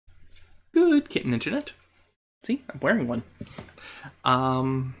Good kitten internet. See, I'm wearing one.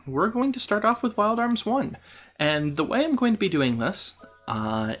 We're going to start off with Wild Arms 1. And the way I'm going to be doing this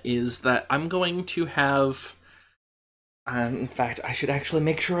is that I'm going to have... in fact, I should actually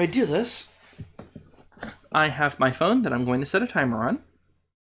make sure I do this. I have my phone that I'm going to set a timer on.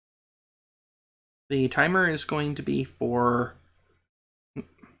 The timer is going to be for...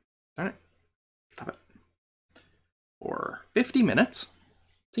 Darn it. Stop it. For 50 minutes.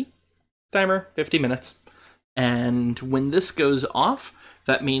 See? Timer, 50 minutes. And when this goes off,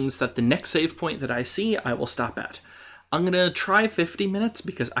 that means that the next save point that I see, I will stop at. I'm going to try 50 minutes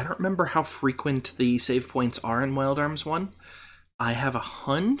because I don't remember how frequent the save points are in Wild Arms 1. I have a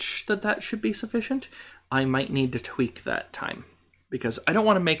hunch that that should be sufficient. I might need to tweak that time because I don't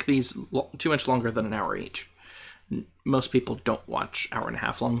want to make these too much longer than an hour each. Most people don't watch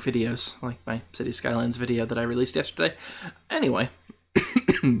hour-and-a-half long videos, like my City Skylines video that I released yesterday. Anyway,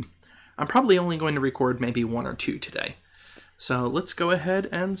 I'm probably only going to record maybe 1 or 2 today. So let's go ahead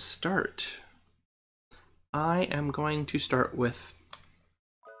and start. I am going to start with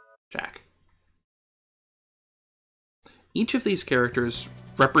Jack. Each of these characters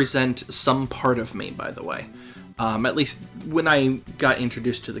represent some part of me, by the way. At least when I got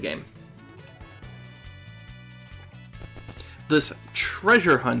introduced to the game. This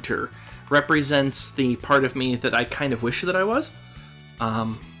treasure hunter represents the part of me that I kind of wish that I was.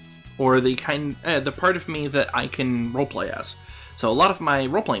 Or the part of me that I can roleplay as. So a lot of my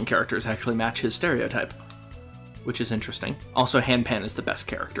roleplaying characters actually match his stereotype, which is interesting. Also, Hanpan is the best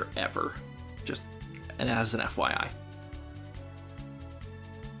character ever, just as an FYI.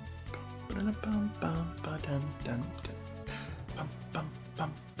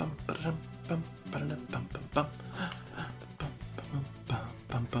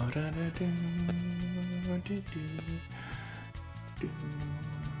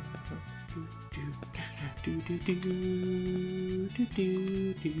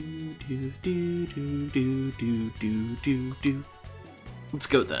 Let's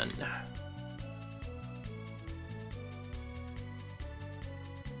go then.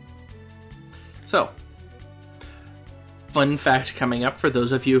 So, fun fact coming up for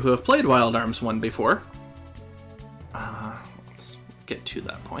those of you who have played Wild Arms 1 before. Let's get to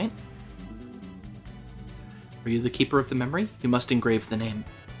that point. Are you the keeper of the memory? You must engrave the name.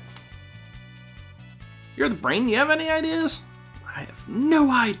 You're the brain? You have any ideas? I have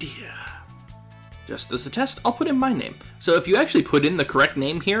no idea. Just as a test, I'll put in my name. So if you actually put in the correct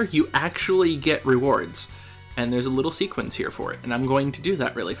name here, you actually get rewards. And there's a little sequence here for it. And I'm going to do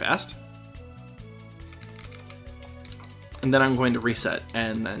that really fast. And then I'm going to reset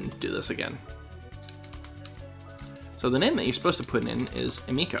and then do this again. So the name that you're supposed to put in is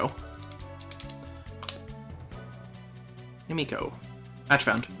Emiko. Emiko. Match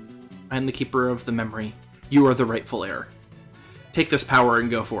found. I am the keeper of the memory. You are the rightful heir. Take this power and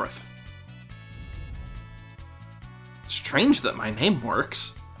go forth. Strange that my name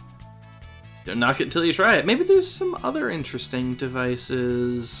works. Don't knock it till you try it. Maybe there's some other interesting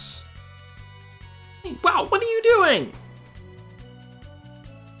devices. Hey, wow, what are you doing?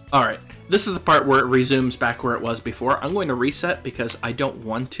 Alright, this is the part where it resumes back where it was before. I'm going to reset because I don't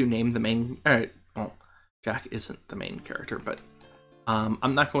want to name the main... Alright, well, Jack isn't the main character, but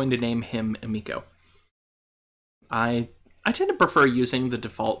I'm not going to name him Emiko. I tend to prefer using the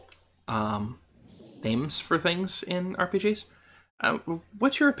default names for things in RPGs.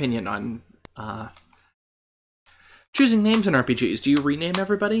 What's your opinion on choosing names in RPGs? Do you rename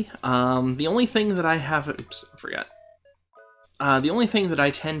everybody? The only thing that I have... Oops, I forgot. The only thing that I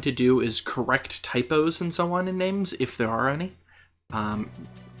tend to do is correct typos and so on in names, if there are any. I'll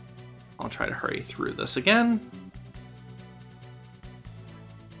try to hurry through this again.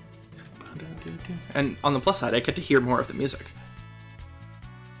 And on the plus side, I get to hear more of the music.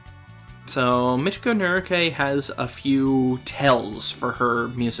 So, Michiko Naruke has a few tells for her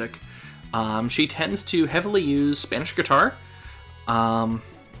music. She tends to heavily use Spanish guitar.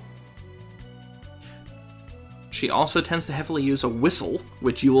 She also tends to heavily use a whistle,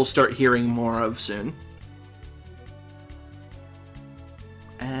 which you will start hearing more of soon.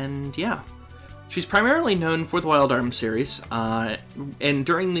 And yeah. She's primarily known for the Wild Arms series, and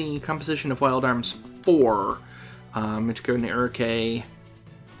during the composition of Wild Arms 4, Michiko Naruke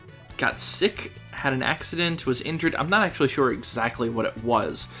got sick, had an accident, was injured. I'm not actually sure exactly what it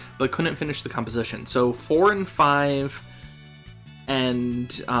was, but couldn't finish the composition. So 4 and 5 and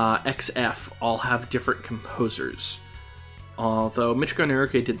XF all have different composers, although Michiko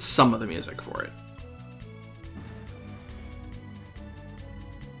Naruke did some of the music for it.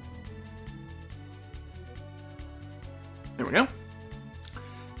 There we go.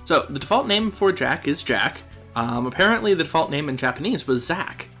 So the default name for Jack is Jack. Apparently the default name in Japanese was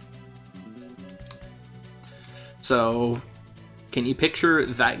Zach. So can you picture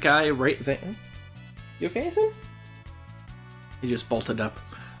that guy right there? You okay, son? He just bolted up.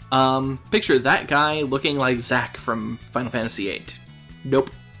 Picture that guy looking like Zach from Final Fantasy VIII. Nope.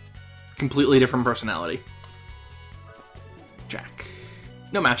 Completely different personality. Jack.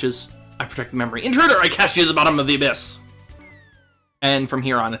 No matches. I protect the memory. Intruder! I cast you to the bottom of the abyss! And from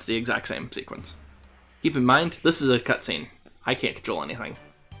here on, it's the exact same sequence. Keep in mind, this is a cutscene. I can't control anything.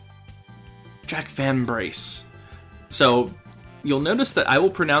 Jack Vambrace. So, you'll notice that I will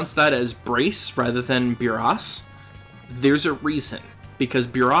pronounce that as Brace rather than Buras. There's a reason. Because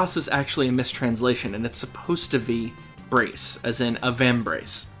Buras is actually a mistranslation, and it's supposed to be Brace, as in a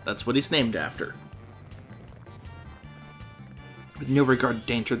Vambrace. That's what he's named after. With no regard to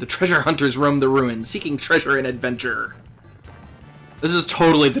danger, the treasure hunters roam the ruins, seeking treasure and adventure. This is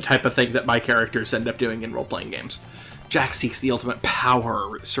totally the type of thing that my characters end up doing in role-playing games. Jack seeks the ultimate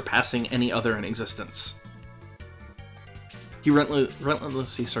power, surpassing any other in existence. He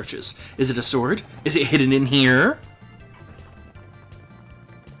relentlessly searches. Is it a sword? Is it hidden in here?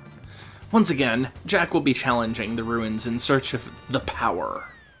 Once again, Jack will be challenging the ruins in search of the power.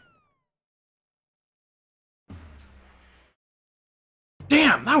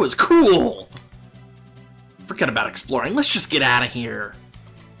 Damn, that was cool! Forget about exploring, let's just get out of here.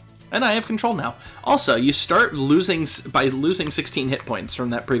 And I have control now. Also, you start losing by losing 16 hit points from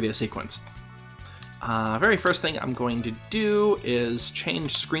that previous sequence. Very first thing I'm going to do is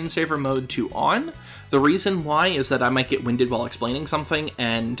change screensaver mode to on. The reason why is that I might get winded while explaining something,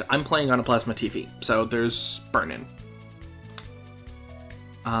 and I'm playing on a plasma TV, so there's burn-in.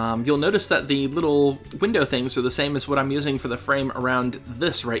 You'll notice that the little window things are the same as what I'm using for the frame around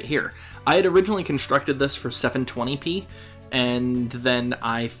this right here. I had originally constructed this for 720p, and then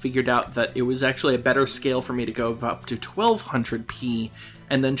I figured out that it was actually a better scale for me to go up to 1200p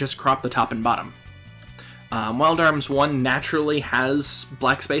and then just crop the top and bottom. Wild Arms 1 naturally has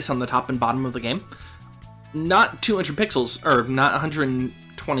black space on the top and bottom of the game. Not 200 pixels, or not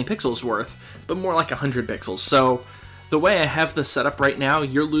 120 pixels worth, but more like 100 pixels. So the way I have this set up right now,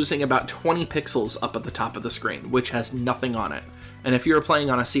 you're losing about 20 pixels up at the top of the screen, which has nothing on it. And if you were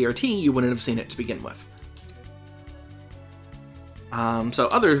playing on a CRT, you wouldn't have seen it to begin with. So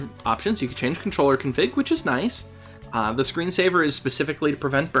other options, you could change controller config, which is nice. The screensaver is specifically to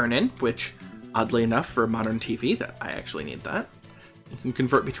prevent burn-in, which, oddly enough, for a modern TV, that I actually need that. You can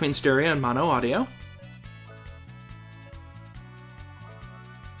convert between stereo and mono audio.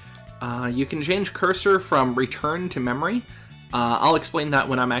 You can change cursor from return to memory. I'll explain that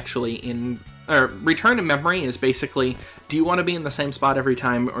when I'm actually in... return to memory is basically, do you want to be in the same spot every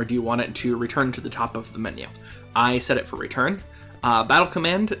time, or do you want it to return to the top of the menu? I set it for return. Battle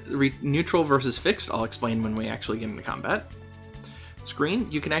command, neutral versus fixed, I'll explain when we actually get into combat. Screen,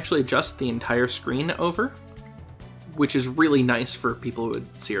 you can actually adjust the entire screen over, which is really nice for people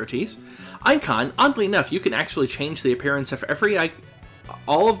with CRTs. Icon, oddly enough, you can actually change the appearance of every icon.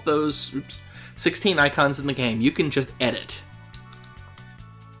 All of those 16 icons in the game, you can just edit.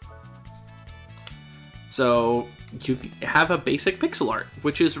 So you have a basic pixel art,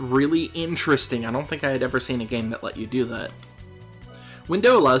 which is really interesting. I don't think I had ever seen a game that let you do that.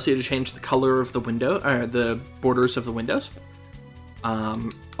 Window allows you to change the color of the window, the borders of the windows,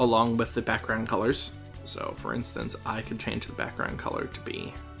 along with the background colors. So for instance, I could change the background color to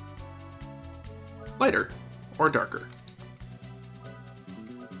be lighter or darker.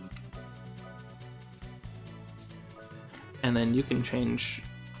 And then you can change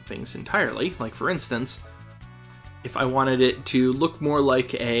things entirely. Like for instance, if I wanted it to look more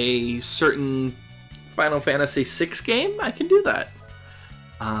like a certain Final Fantasy VI game, I can do that.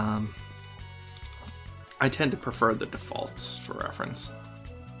 I tend to prefer the defaults for reference.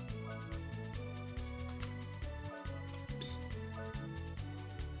 Oops.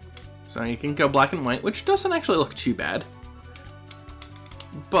 So you can go black and white, which doesn't actually look too bad.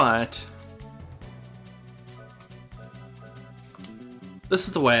 But this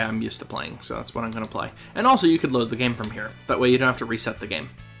is the way I'm used to playing, so that's what I'm going to play. And also you could load the game from here. That way you don't have to reset the game.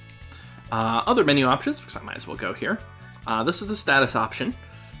 Other menu options, because I might as well go here. This is the status option.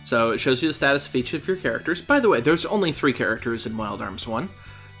 So it shows you the status of each of your characters. By the way, there's only 3 characters in Wild Arms 1.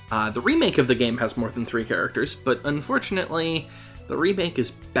 The remake of the game has more than 3 characters, but unfortunately, the remake is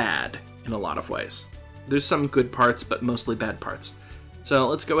bad in a lot of ways. There's some good parts, but mostly bad parts. So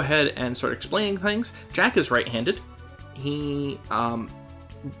let's go ahead and start explaining things. Jack is right-handed.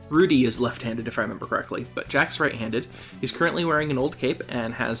 Rudy is left-handed, if I remember correctly, but Jack's right-handed. He's currently wearing an old cape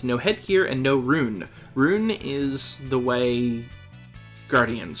and has no headgear and no rune. Rune is the way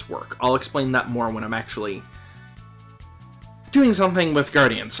Guardians work. I'll explain that more when I'm actually doing something with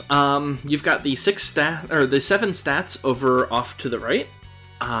Guardians. You've got the 7 stats over off to the right.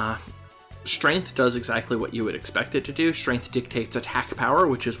 Strength does exactly what you would expect it to do. Strength dictates attack power,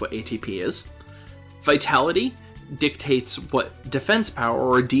 which is what ATP is. Vitality dictates what defense power,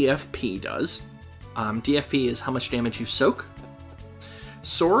 or DFP, does. DFP is how much damage you soak.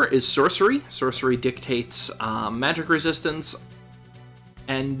 Soar is sorcery. Sorcery dictates magic resistance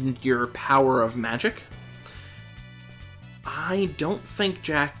and your power of magic. I don't think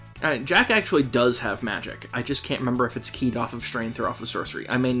Jack actually does have magic. I just can't remember if it's keyed off of strength or off of sorcery.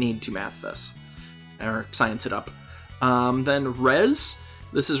 I may need to math this, or science it up. Then res,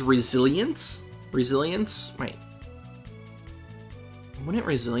 this is resilience. Resilience, wait. Wouldn't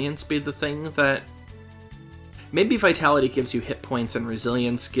resilience be the thing that... Maybe vitality gives you hit points and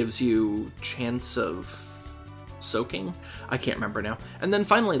resilience gives you chance of soaking? I can't remember now. And then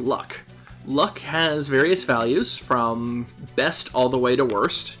finally luck. Luck has various values from best all the way to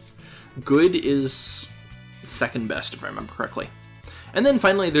worst. Good is second best, if I remember correctly. And then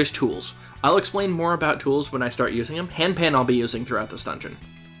finally there's tools. I'll explain more about tools when I start using them. Hanpan I'll be using throughout this dungeon.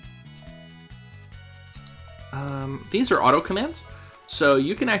 These are auto commands. So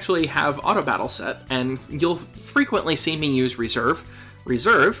you can actually have auto battle set, and you'll frequently see me use reserve.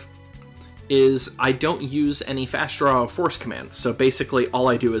 Reserve is I don't use any fast draw or force commands, so basically all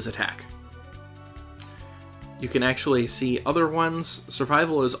I do is attack. You can actually see other ones.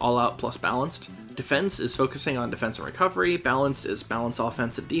 Survival is all out plus balanced. Defense is focusing on defense and recovery. Balanced is balance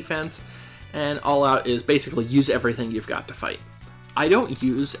offense and defense. And all out is basically use everything you've got to fight. I don't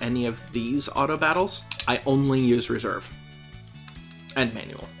use any of these auto battles. I only use reserve. And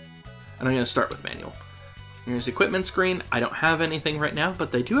manual. And I'm going to start with manual. Here's equipment screen. I don't have anything right now,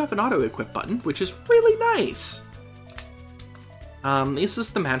 but they do have an auto equip button, which is really nice. This is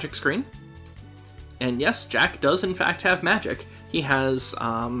the magic screen. And yes, Jack does in fact have magic. He has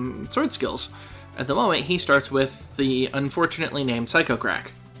sword skills. At the moment, he starts with the unfortunately named Psycho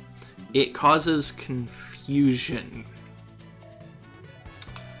Crack. It causes confusion.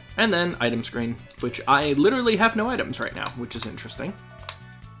 And then item screen, which I literally have no items right now, which is interesting.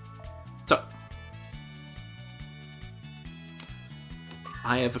 So,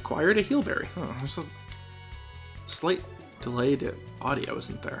 I have acquired a healberry. Oh, there's a slight delay to audio,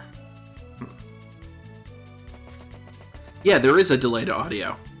 isn't there? Yeah, there is a delay to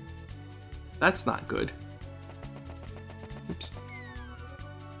audio. That's not good. Oops.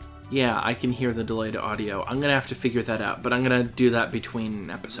 Yeah, I can hear the delay to audio. I'm gonna have to figure that out, but I'm gonna do that between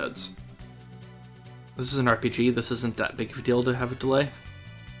episodes. This is an RPG. This isn't that big of a deal to have a delay.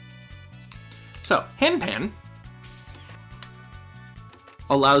 So, Hanpan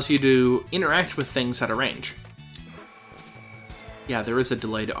allows you to interact with things at a range. Yeah, there is a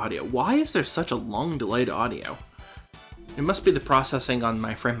delay to audio. Why is there such a long delay to audio? It must be the processing on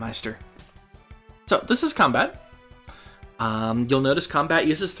my Framemeister. So, this is combat. You'll notice combat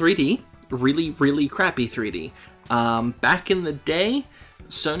uses 3D. Really, really crappy 3D. Back in the day,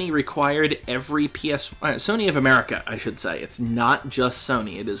 Sony required every Sony of America, I should say. It's not just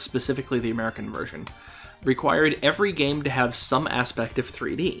Sony. It is specifically the American version. Required every game to have some aspect of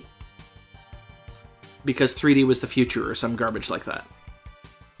 3D. Because 3D was the future or some garbage like that.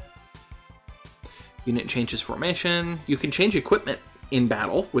 Unit changes formation. You can change equipment in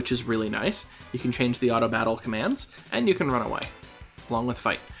battle, which is really nice. You can change the auto battle commands, and you can run away, along with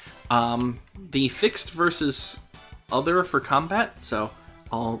fight. The fixed versus other for combat, so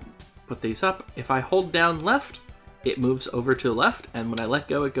I'll put these up. If I hold down left, it moves over to the left, and when I let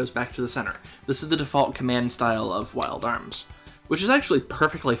go, it goes back to the center. This is the default command style of Wild Arms, which is actually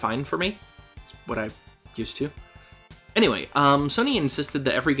perfectly fine for me. It's what I'm used to. Anyway, Sony insisted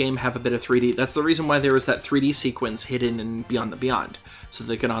that every game have a bit of 3D. That's the reason why there was that 3D sequence hidden in Beyond the Beyond, so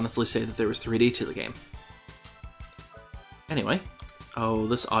they could honestly say that there was 3D to the game. Anyway, oh,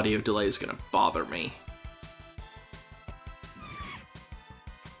 this audio delay is gonna bother me.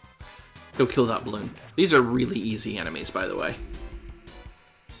 Go kill that balloon. These are really easy enemies, by the way.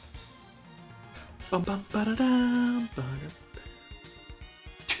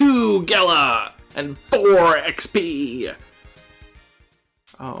 2 Gala! And 4 XP!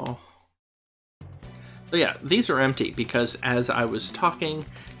 Oh. But yeah, these are empty because as I was talking,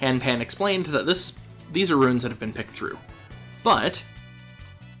 Hanpan explained that these are runes that have been picked through. But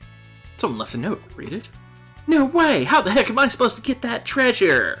someone left a note. Read it. No way! How the heck am I supposed to get that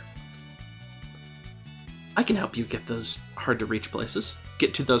treasure? I can help you get those hard-to-reach places.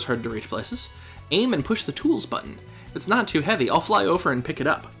 Get to those hard-to-reach places. Aim and push the tools button. If it's not too heavy, I'll fly over and pick it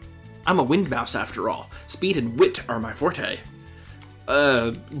up. I'm a wind mouse after all. Speed and wit are my forte.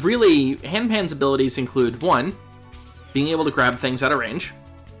 really, Hanpan's abilities include 1, being able to grab things out of range,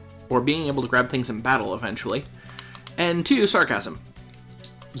 or being able to grab things in battle eventually, and 2, sarcasm.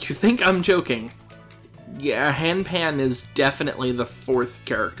 You think I'm joking? Yeah, Hanpan is definitely the 4th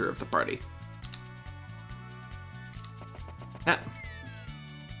character of the party. Yeah.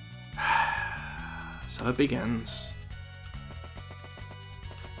 So it begins.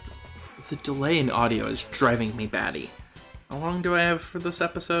 The delay in audio is driving me batty. How long do I have for this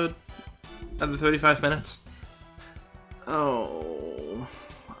episode? Another 35 minutes? Oh,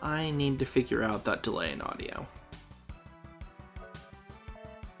 I need to figure out that delay in audio.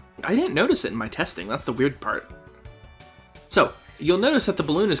 I didn't notice it in my testing, that's the weird part. So, you'll notice that the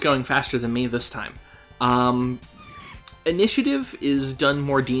balloon is going faster than me this time. Initiative is done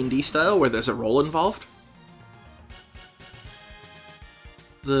more D&D style, where there's a roll involved.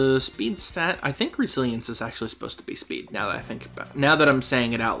 The speed stat, I think resilience is actually supposed to be speed, now that I think about it. Now that I'm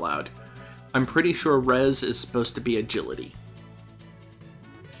saying it out loud. I'm pretty sure res is supposed to be agility.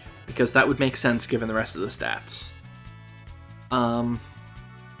 Because that would make sense given the rest of the stats.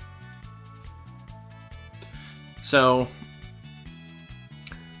 So,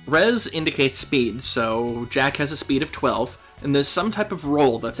 res indicates speed, so Jack has a speed of 12, and there's some type of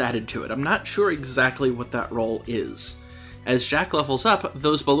roll that's added to it. I'm not sure exactly what that roll is. As Jack levels up,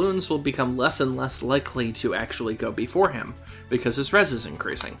 those balloons will become less and less likely to actually go before him, because his res is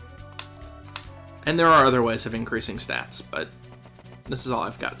increasing. And there are other ways of increasing stats, but this is all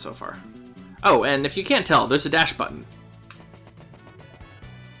I've got so far. Oh, and if you can't tell, there's a dash button.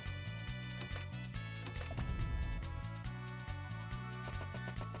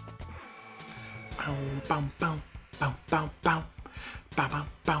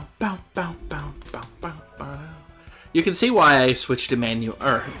 You can see why I switched to manual,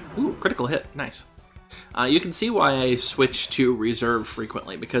 ooh, critical hit, nice. You can see why I switched to reserve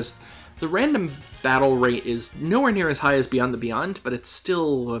frequently, because the random battle rate is nowhere near as high as Beyond the Beyond, but it's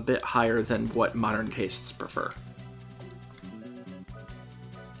still a bit higher than what modern tastes prefer.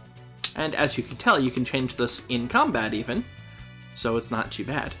 And as you can tell, you can change this in combat even, so it's not too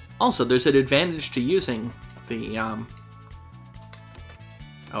bad. Also, there's an advantage to using the,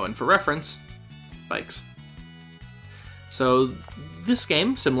 oh, and for reference, bikes. So this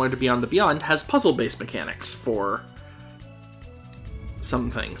game, similar to Beyond the Beyond, has puzzle-based mechanics for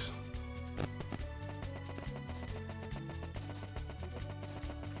some things.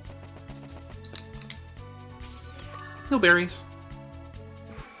 No berries.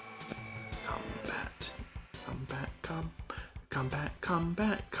 Combat.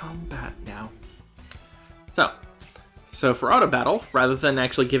 Combat, combat now. So for auto battle, rather than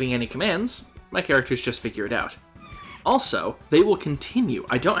actually giving any commands, my characters just figure it out. Also, they will continue.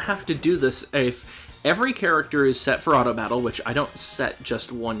 I don't have to do this if every character is set for auto battle, which I don't set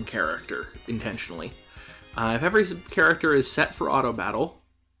just one character intentionally. If every character is set for auto battle,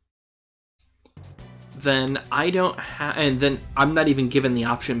 then I don't have, and then I'm not even given the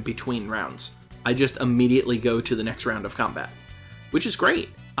option between rounds. I just immediately go to the next round of combat, which is great.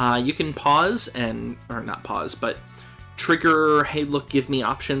 You can pause and, or not pause, but trigger, hey look, give me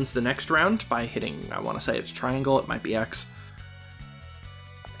options the next round by hitting, I want to say it's triangle, it might be X.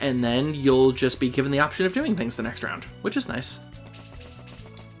 And then you'll just be given the option of doing things the next round, which is nice.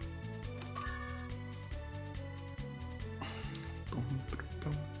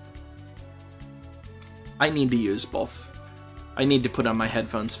 I need to use both. I need to put on my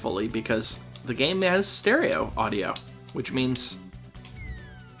headphones fully because the game has stereo audio, which means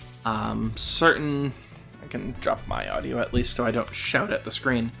certain... I can drop my audio at least so I don't shout at the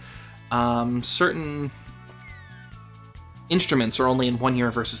screen. Certain instruments are only in one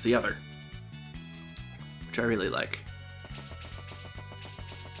ear versus the other, which I really like.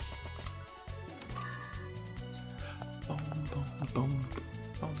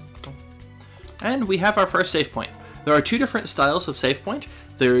 And we have our first save point. There are two different styles of save point.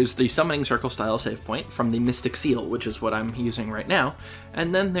 There's the Summoning Circle style save point from the Mystic Seal, which is what I'm using right now,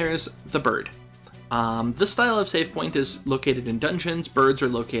 and then there's the Bird. This style of save point is located in dungeons, birds are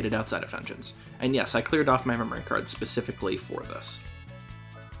located outside of dungeons. And yes, I cleared off my memory card specifically for this.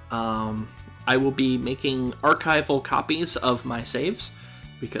 I will be making archival copies of my saves,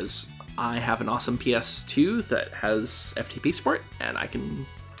 because I have an awesome PS2 that has FTP support, and I can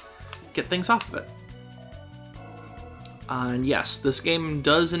get things off of it. And yes, this game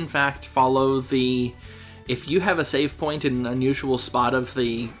does in fact follow the... If you have a save point in an unusual spot of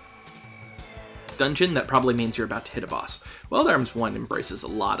the dungeon, that probably means you're about to hit a boss. Wild Arms 1 embraces a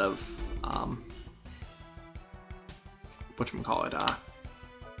lot of, whatchamacallit,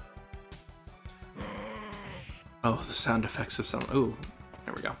 Oh, the sound effects of some... Ooh,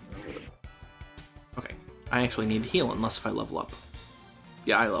 there we go. Okay, I actually need to heal unless if I level up.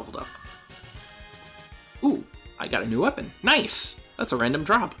 Yeah, I leveled up. Ooh, I got a new weapon. Nice! That's a random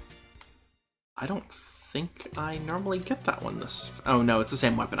drop. I don't think I normally get that one this... Oh no, it's the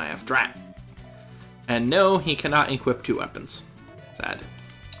same weapon I have. Drat! And no, he cannot equip 2 weapons. Sad.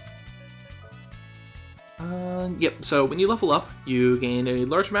 Yep, so when you level up, you gain a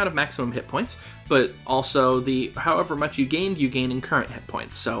large amount of maximum hit points, but also the however much you gain in current hit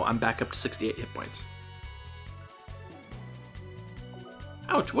points, so I'm back up to 68 hit points.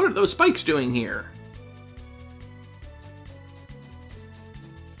 Ouch, what are those spikes doing here?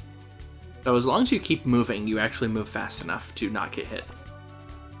 So as long as you keep moving, you actually move fast enough to not get hit.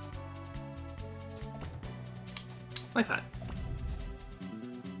 Like that.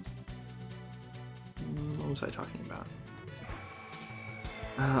 What was I talking about?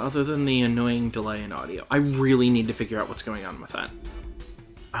 Other than the annoying delay in audio. I really need to figure out what's going on with that.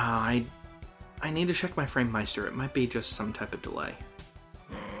 I need to check my Framemeister. It might be just some type of delay.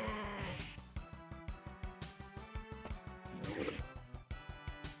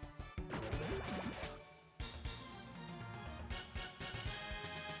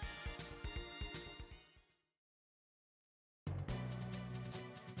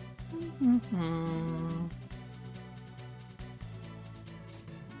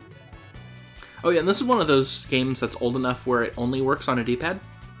 Oh yeah, and this is one of those games that's old enough where it only works on a D-pad.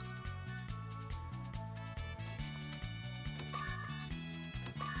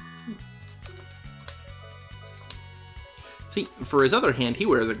 See, for his other hand, he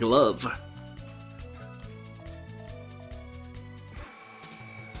wears a glove.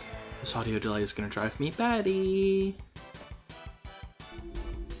 This audio delay is gonna drive me batty.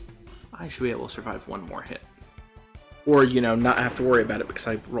 I should be able to survive one more hit. Or, you know, not have to worry about it because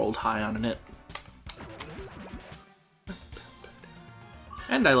I rolled high on it.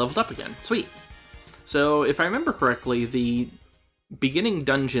 And I leveled up again. Sweet. So, if I remember correctly, the beginning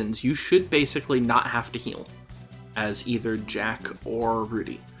dungeons, you should basically not have to heal as either Jack or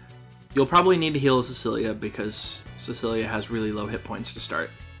Rudy. You'll probably need to heal as Cecilia because Cecilia has really low hit points to start.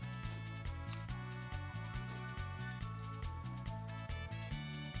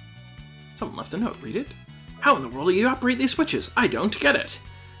 Someone left a note. Read it. How in the world do you operate these switches? I don't get it.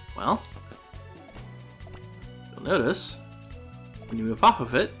 Well, you'll notice when you move off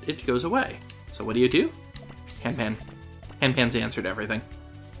of it, it goes away. So what do? Hanpan. Hanpan's the answer to everything.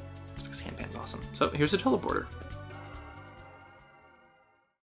 It's because Hanpan's awesome. So here's a teleporter,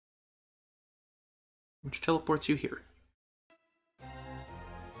 which teleports you here.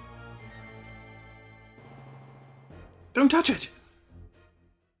 Don't touch it!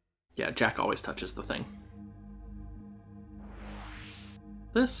 Yeah, Jack always touches the thing.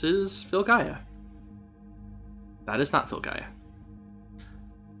 This is Filgaia. That is not Filgaia.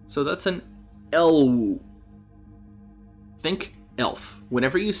 So that's an L. Think elf.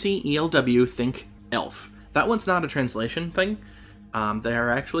 Whenever you see ELW, think elf. That one's not a translation thing. They are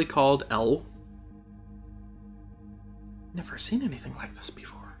actually called L. Never seen anything like this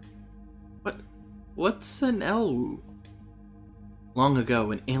before. What's an L? Long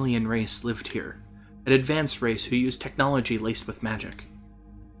ago, an alien race lived here. An advanced race who used technology laced with magic.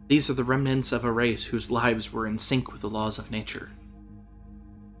 These are the remnants of a race whose lives were in sync with the laws of nature.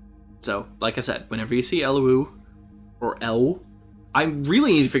 So, like I said, whenever you see Elu, or L, I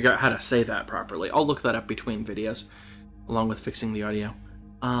really need to figure out how to say that properly. I'll look that up between videos, along with fixing the audio.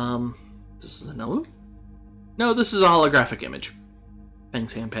 This is an Elu? No, this is a holographic image.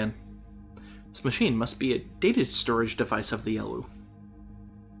 Thanks, Hanpan. This machine must be a data storage device of the Elu.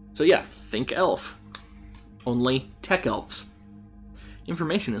 So yeah, think elf. Only tech elves.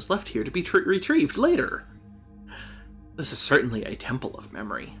 Information is left here to be retrieved later. This is certainly a temple of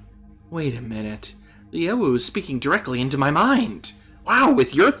memory. Wait a minute. The Elu is speaking directly into my mind. Wow,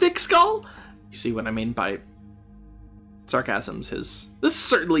 with your thick skull? You see what I mean by sarcasms? This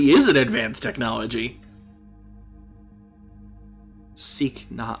certainly is an advanced technology. Seek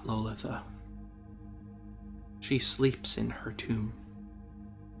not Lolitha. She sleeps in her tomb.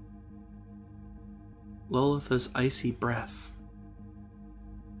 Lolitha's icy breath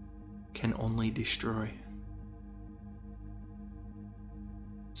can only destroy.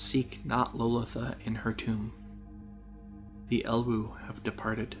 Seek not Lolitha in her tomb. The Elu have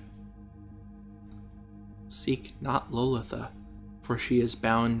departed. Seek not Lolitha, for she is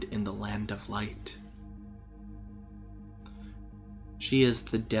bound in the land of light. She is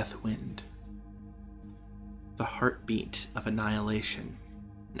the death wind, the heartbeat of annihilation,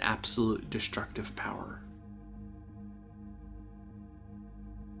 an absolute destructive power.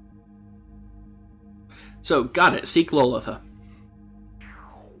 So, got it. Seek Lolitha.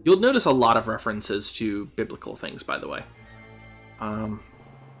 You'll notice a lot of references to biblical things, by the way.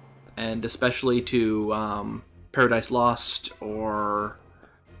 And especially to Paradise Lost or...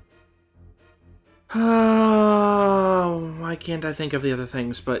 why can't I think of the other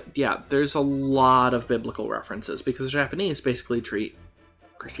things? But yeah, there's a lot of biblical references because the Japanese basically treat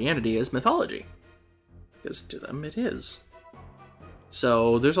Christianity as mythology. Because to them it is.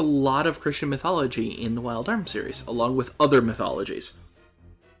 So there's a lot of Christian mythology in the Wild Arms series, along with other mythologies.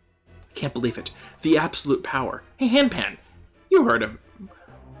 I can't believe it. The absolute power. Hey, Hanpan, you heard of...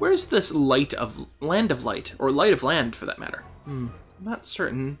 Where's this land of light, or light of land for that matter? I'm not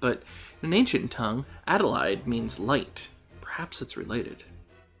certain, but in an ancient tongue, Adelaide means light. Perhaps it's related.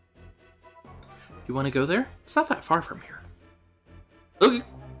 You want to go there? It's not that far from here. Okay.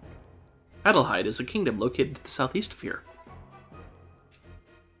 Adelaide is a kingdom located to the southeast of here.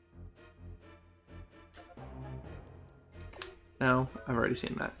 Now, I've already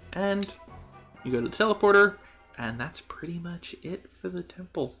seen that. And you go to the teleporter, and that's pretty much it for the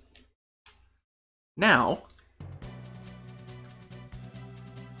temple. Now,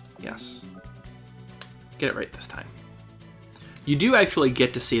 yes, get it right this time. You do actually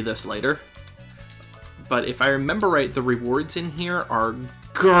get to see this later, but if I remember right, the rewards in here are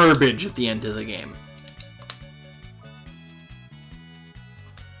garbage at the end of the game.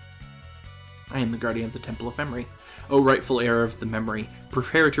 I am the guardian of the Temple of Memory. O rightful heir of the memory,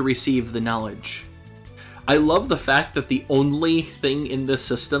 prepare to receive the knowledge. I love the fact that the only thing in this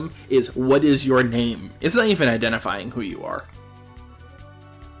system is what is your name. It's not even identifying who you are.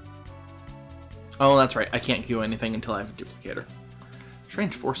 Oh, that's right. I can't queue anything until I have a duplicator.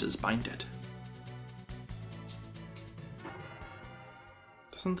 Strange forces bind it.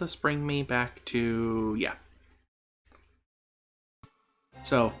 Doesn't this bring me back to... yeah.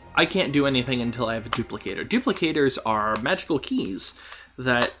 So, I can't do anything until I have a duplicator. Duplicators are magical keys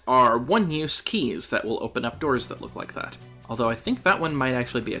that are one-use keys that will open up doors that look like that. Although I think that one might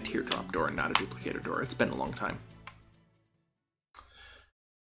actually be a teardrop door, not a duplicator door. It's been a long time.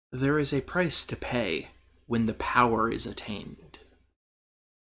 There is a price to pay when the power is attained.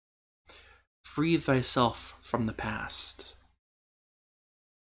 Free thyself from the past.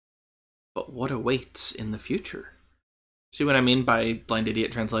 But what awaits in the future? See what I mean by blind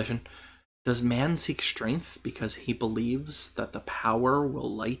idiot translation? Does man seek strength because he believes that the power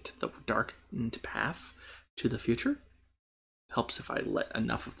will light the darkened path to the future? Helps if I let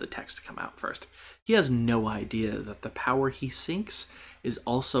enough of the text come out first. He has no idea that the power he seeks is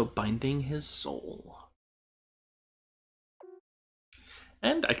also binding his soul.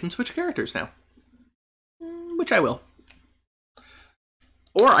 And I can switch characters now. Which I will.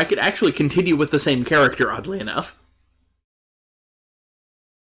 Or I could actually continue with the same character, oddly enough.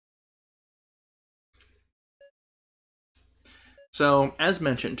 So, as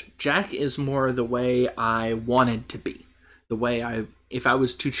mentioned, Jack is more the way I wanted to be. The way if I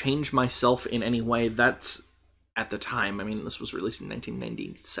was to change myself in any way, that's, at the time, I mean, this was released in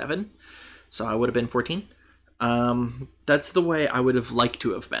 1997, so I would have been 14. That's the way I would have liked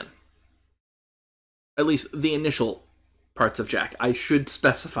to have been. At least the initial parts of Jack. I should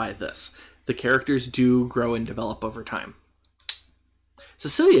specify this. The characters do grow and develop over time.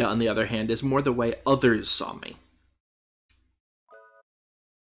 Cecilia, on the other hand, is more the way others saw me.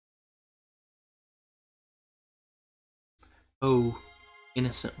 Oh,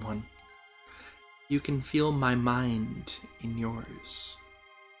 innocent one, you can feel my mind in yours.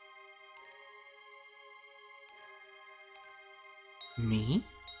 Me?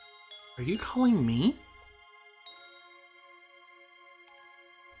 Are you calling me?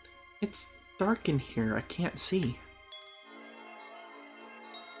 It's dark in here, I can't see.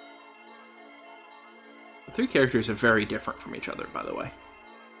 The three characters are very different from each other, by the way.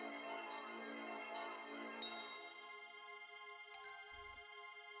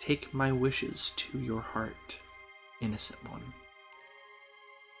 Take my wishes to your heart, innocent one.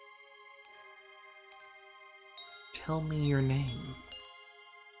 Tell me your name.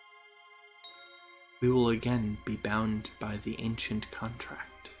 We will again be bound by the ancient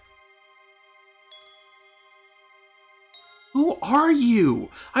contract. Who are you?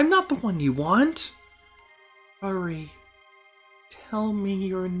 I'm not the one you want. Hurry. Tell me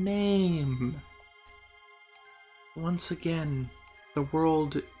your name. Once again, the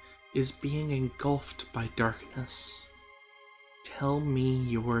world is being engulfed by darkness. Tell me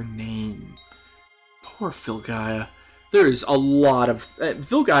your name. Poor Filgaia. There's a lot of...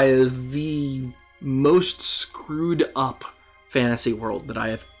 Filgaia is the most screwed up fantasy world that I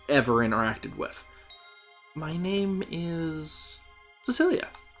have ever interacted with. My name is... Cecilia.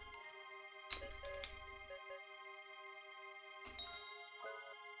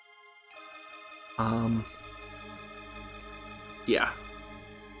 Yeah.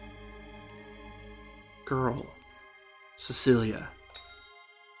 Girl. Cecilia.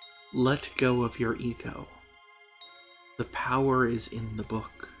 Let go of your ego. The power is in the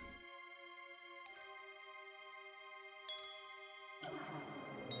book.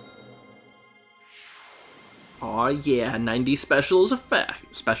 Aw, yeah, 90 special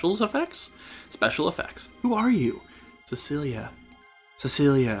effects? Who are you? Cecilia.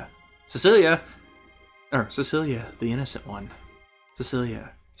 Cecilia, the innocent one.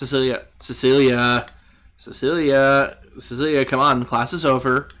 Cecilia, come on, class is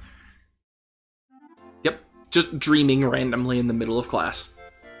over. Yep, just dreaming randomly in the middle of class.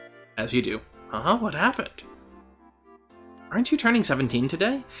 As you do. What happened? Aren't you turning 17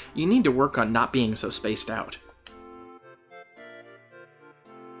 today? You need to work on not being so spaced out.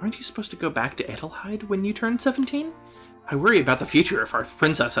 Aren't you supposed to go back to Adelheid when you turn 17? I worry about the future if our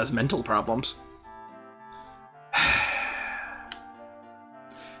princess has mental problems.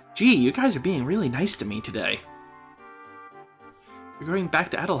 Gee, you guys are being really nice to me today. You're going back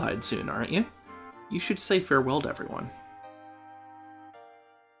to Adelheid soon, aren't you? You should say farewell to everyone.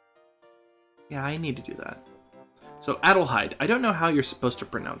 Yeah, I need to do that. So, Adelheid, I don't know how you're supposed to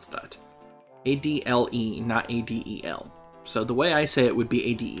pronounce that. A-D-L-E, not A-D-E-L. So the way I say it would be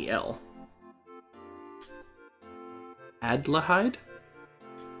A-D-E-L. Adlehyde?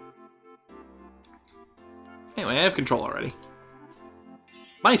 Anyway, I have control already.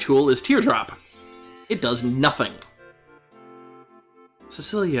 My tool is Teardrop. It does nothing.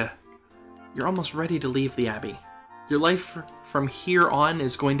 Cecilia, you're almost ready to leave the Abbey. Your life from here on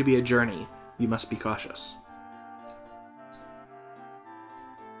is going to be a journey. You must be cautious.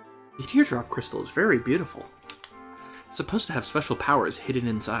 The Teardrop crystal is very beautiful. It's supposed to have special powers hidden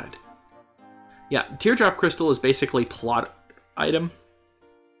inside. Yeah, Teardrop crystal is basically plot item.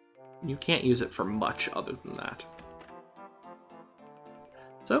 You can't use it for much other than that.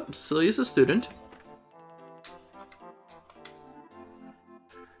 So, Cecilia's a student.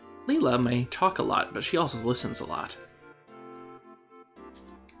 Leela may talk a lot, but she also listens a lot.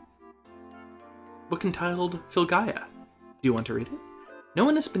 Book entitled Filgaia. Do you want to read it? No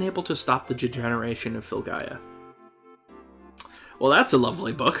one has been able to stop the degeneration of Filgaia. Well, that's a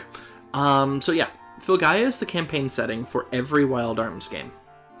lovely book. So yeah, Filgaia is the campaign setting for every Wild Arms game.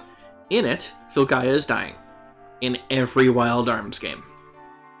 In it, Filgaia is dying. In every Wild Arms game.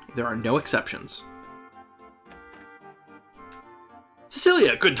 There are no exceptions.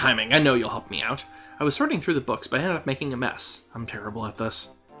 Cecilia, good timing. I know you'll help me out. I was sorting through the books, but I ended up making a mess. I'm terrible at this.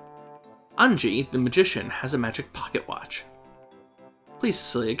 Anji, the magician, has a magic pocket watch. Please,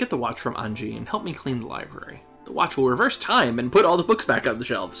 Cecilia, get the watch from Anji and help me clean the library. The watch will reverse time and put all the books back on the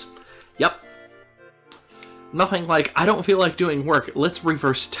shelves. Yep. Nothing like, I don't feel like doing work, let's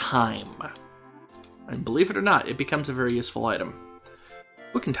reverse time. And believe it or not, it becomes a very useful item.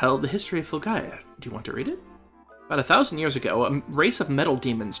 Book entitled The History of Filgaia. Do you want to read it? About 1,000 years ago, a race of metal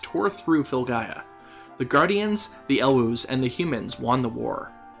demons tore through Filgaia. The Guardians, the Elwus, and the humans won the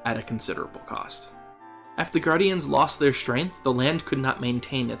war, at a considerable cost. After the Guardians lost their strength, the land could not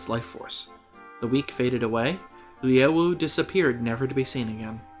maintain its life force. The weak faded away, the Elwu disappeared, never to be seen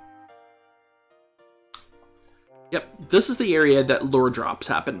again. Yep, this is the area that lore drops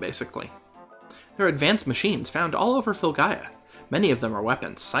happen, basically. There are advanced machines found all over Filgaia. Many of them are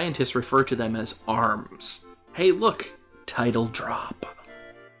weapons. Scientists refer to them as arms. Hey, look! Title drop.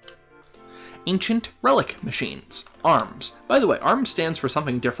 Ancient relic machines. ARMS. By the way, ARMS stands for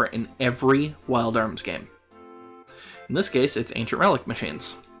something different in every Wild Arms game. In this case, it's Ancient Relic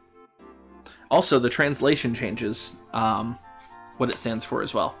Machines. Also, the translation changes what it stands for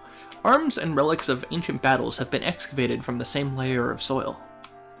as well. Arms and relics of ancient battles have been excavated from the same layer of soil.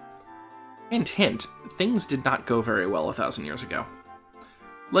 And hint, things did not go very well 1,000 years ago.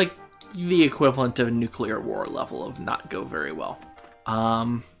 Like, the equivalent of a nuclear war level of not go very well.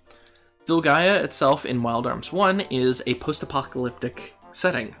 Filgaia itself in Wild Arms 1 is a post-apocalyptic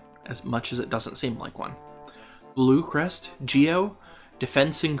setting, as much as it doesn't seem like one. Blue Crest, Geo,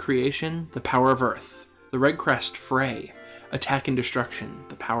 Defense and Creation, the power of Earth. The Red Crest, Fray, Attack and Destruction,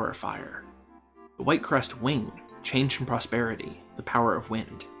 the power of Fire. The White Crest, Wing, Change and Prosperity, the power of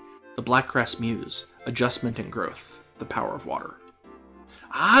Wind. The Black Crest, Muse, Adjustment and Growth, the power of Water.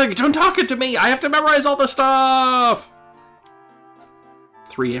 Ah, don't talk it to me! I have to memorize all this stuff!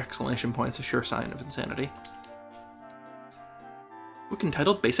 3 exclamation points, a sure sign of insanity. Book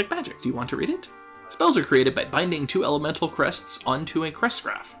entitled Basic Magic. Do you want to read it? Spells are created by binding 2 elemental crests onto a crest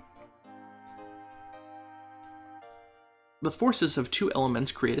graph. The forces of 2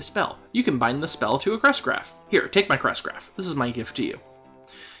 elements create a spell. You can bind the spell to a crest graph. Here, take my crest graph. This is my gift to you.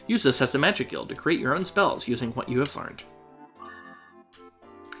 Use this as a magic guild to create your own spells using what you have learned.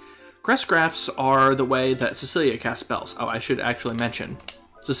 Crest graphs are the way that Cecilia casts spells. Oh, I should actually mention,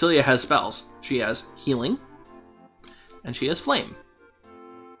 Cecilia has spells. She has healing, and she has flame.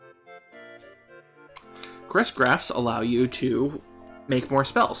 Crest graphs allow you to make more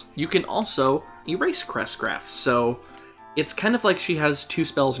spells. You can also erase crest graphs, so it's kind of like she has 2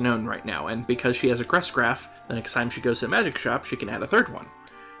 spells known right now, and because she has a crest graph, the next time she goes to a magic shop, she can add a 3rd one.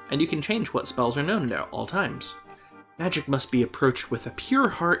 And you can change what spells are known at all times. Magic must be approached with a pure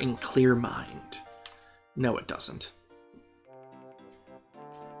heart and clear mind. No, it doesn't.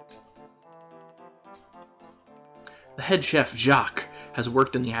 The head chef, Jacques, has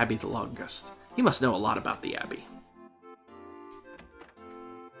worked in the Abbey the longest. He must know a lot about the Abbey.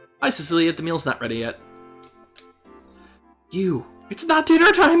 Hi, Cecilia. The meal's not ready yet. It's not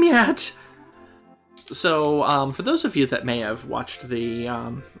dinner time yet! So, for those of you that may have watched the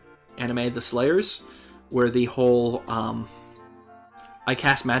anime The Slayers, where the whole, I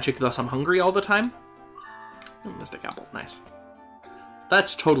cast magic, thus I'm hungry all the time. Oh, Mystic Apple. Nice.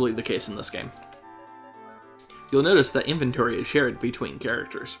 That's totally the case in this game. You'll notice that inventory is shared between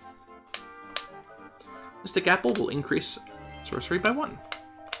characters. Mystic Apple will increase sorcery by 1.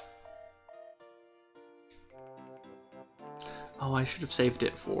 Oh, I should have saved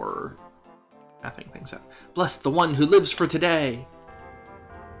it for mapping things out. Bless the one who lives for today!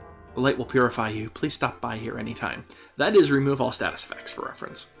 The light will purify you. Please stop by here anytime. That is remove all status effects for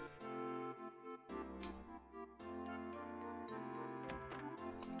reference.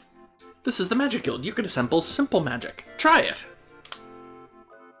 This is the Magic Guild. You can assemble simple magic. Try it!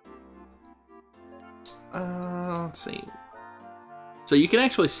 Let's see. So you can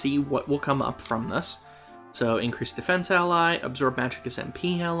actually see what will come up from this. So increase defense ally, absorb magic as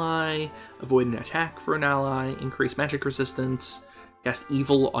MP ally, avoid an attack for an ally, increase magic resistance, cast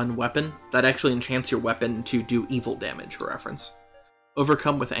evil on weapon. That actually enchants your weapon to do evil damage for reference.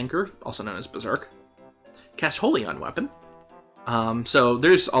 Overcome with anger, also known as berserk. Cast holy on weapon. So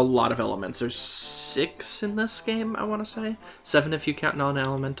there's a lot of elements. There's 6 in this game, I want to say. 7 if you count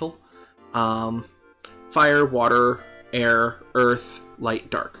non-elemental. Fire, water, air, earth, light,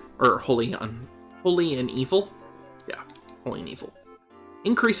 dark. Or holy and evil. Yeah, holy and evil.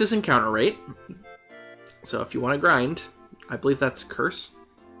 Increases encounter rate. So if you want to grind, I believe that's curse.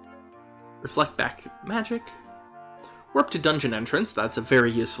 Reflect back magic. Warp to dungeon entrance. That's a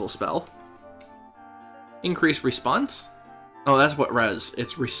very useful spell. Increase response. Oh, that's what res.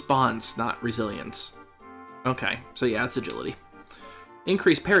 It's response, not resilience. Okay, so yeah, it's agility.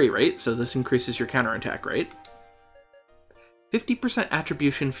 Increase parry rate, so this increases your counterattack rate. 50%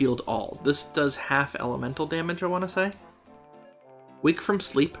 attribution field all. This does half elemental damage, I want to say. Wake from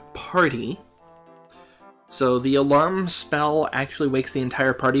sleep party. So the alarm spell actually wakes the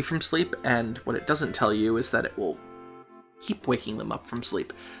entire party from sleep, and what it doesn't tell you is that it will keep waking them up from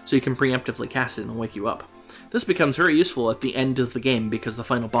sleep, so you can preemptively cast it and wake you up. This becomes very useful at the end of the game because the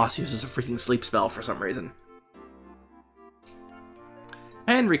final boss uses a freaking sleep spell for some reason.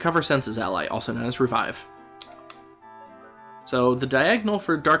 And recover senses ally, also known as revive. So the diagonal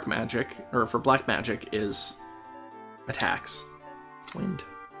for dark magic, or for black magic, is attacks. Wind.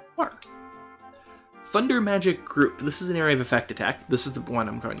 Water. Thunder magic group. This is an area of effect attack. This is the one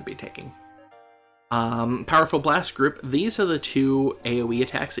I'm going to be taking. Powerful blast group. These are the 2 AoE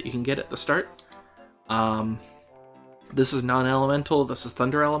attacks that you can get at the start. This is non-elemental. This is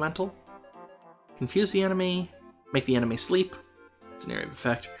thunder elemental. Confuse the enemy. Make the enemy sleep. It's an area of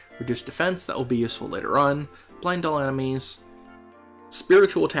effect. Reduce defense. That will be useful later on. Blind all enemies.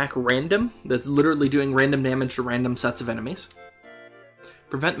 Spiritual attack random. That's literally doing random damage to random sets of enemies.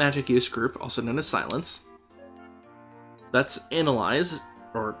 Prevent magic use group, also known as silence. That's analyze,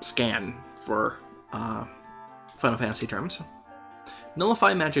 or scan for Final Fantasy terms.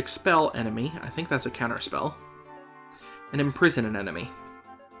 Nullify magic spell enemy. I think that's a counter spell. And imprison an enemy.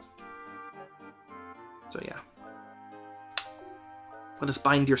 So yeah. Let us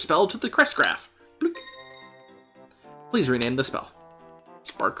bind your spell to the crest graph. Bloop. Please rename the spell.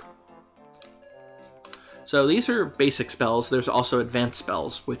 Spark. So these are basic spells. There's also advanced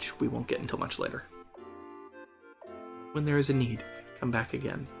spells, which we won't get until much later. When there is a need, come back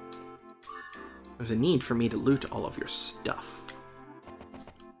again. There's a need for me to loot all of your stuff.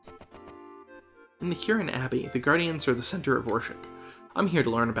 In the Huron Abbey, the Guardians are the center of worship. I'm here to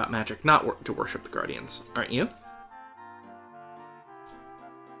learn about magic, not to worship the Guardians. Aren't you?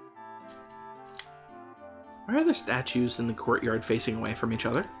 Why are there statues in the courtyard facing away from each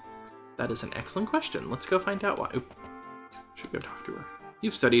other? That is an excellent question. Let's go find out why. Oop. Should go talk to her.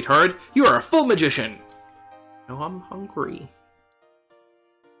 You've studied hard. You are a full magician! No, I'm hungry.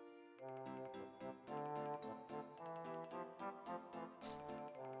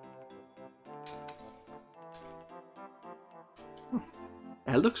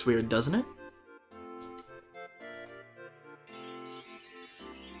 That looks weird, doesn't it?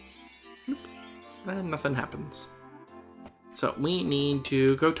 And nothing happens. So we need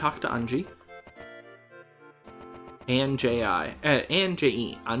to go talk to Anji. And J.I. And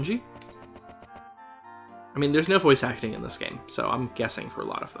J.E. Anji? I mean, there's no voice acting in this game, so I'm guessing for a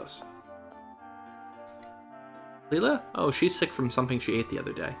lot of this. Leela? Oh, she's sick from something she ate the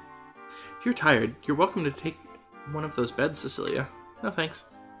other day. If you're tired, you're welcome to take one of those beds, Cecilia. No thanks.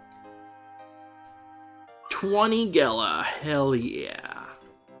 20 Gela. Hell yeah.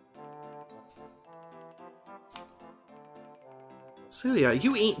 Cecilia,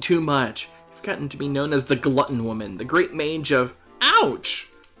 you eat too much. You've gotten to be known as the Glutton Woman, the great mage of... Ouch!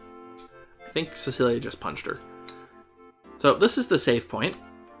 I think Cecilia just punched her. So this is the save point.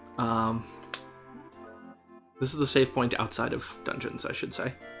 This is the save point outside of dungeons, I should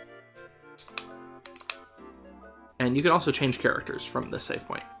say. And you can also change characters from this save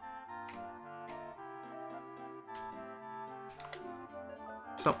point.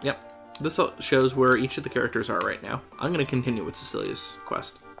 So, yep. This shows where each of the characters are right now. I'm going to continue with Cecilia's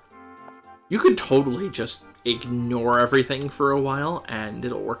quest. You could totally just ignore everything for a while, and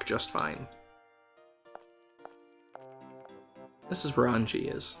it'll work just fine. This is where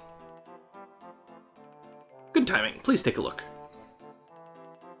Anji is. Good timing. Please take a look.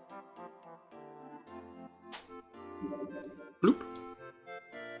 Bloop.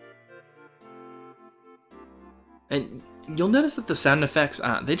 And you'll notice that the sound effects,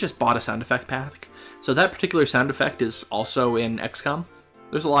 they just bought a sound effect pack. So that particular sound effect is also in XCOM.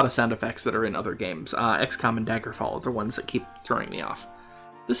 There's a lot of sound effects that are in other games. XCOM and Daggerfall are the ones that keep throwing me off.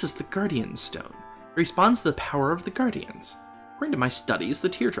 This is the Guardian Stone. It responds to the power of the Guardians. According to my studies, the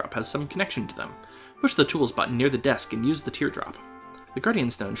teardrop has some connection to them. Push the tools button near the desk and use the teardrop. The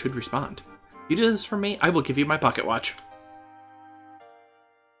Guardian Stone should respond. You do this for me, I will give you my pocket watch.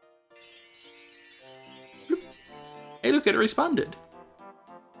 Hey, look, it responded.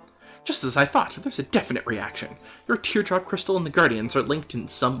 Just as I thought, there's a definite reaction. Your teardrop crystal and the Guardians are linked in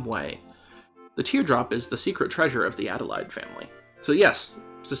some way. The teardrop is the secret treasure of the Adelaide family. So yes,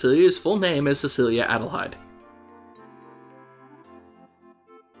 Cecilia's full name is Cecilia Adelaide.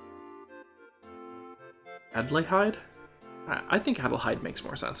 Adelaide? I think Adelaide makes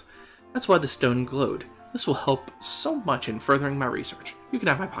more sense. That's why the stone glowed. This will help so much in furthering my research. You can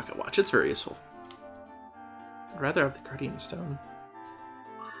have my pocket watch, it's very useful. I'd rather have the Guardian Stone.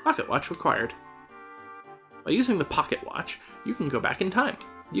 Pocket watch required. By using the pocket watch, you can go back in time.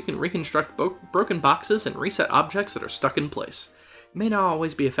 You can reconstruct broken boxes and reset objects that are stuck in place. It may not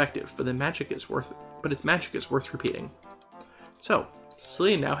always be effective, but its magic is worth repeating. So,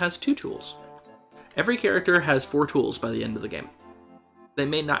 Cecilia now has 2 tools. Every character has 4 tools by the end of the game. They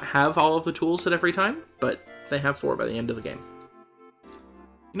may not have all of the tools at every time, but they have 4 by the end of the game.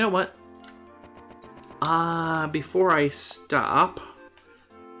 You know what? Before I stop,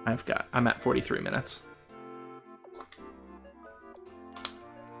 I'm at 43 minutes.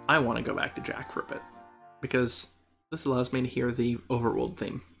 I want to go back to Jack for a bit, because this allows me to hear the overworld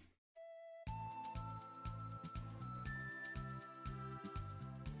theme.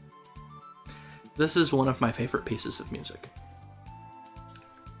 This is one of my favorite pieces of music.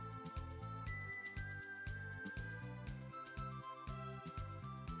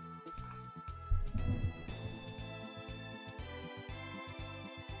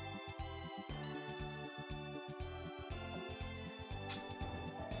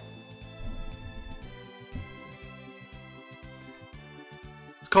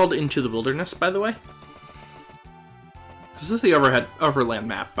 It's called Into the Wilderness, by the way. This is the overland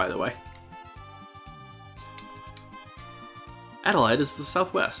map, by the way. Adelaide is the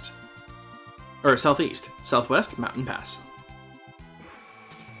southwest. Or southeast. Southwest, Mountain Pass.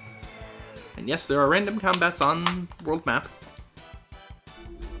 And yes, there are random combats on world map.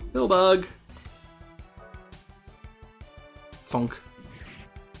 Hillbug. Funk.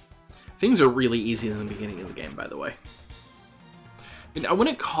 Things are really easy in the beginning of the game, by the way. I mean, I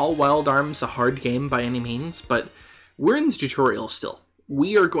wouldn't call Wild Arms a hard game by any means, but we're in the tutorial still.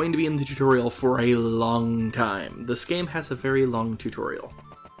 We are going to be in the tutorial for a long time. This game has a very long tutorial.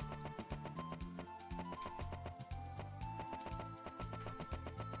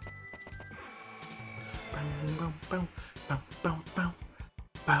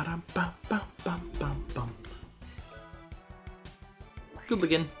 Good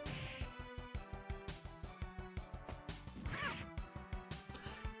again.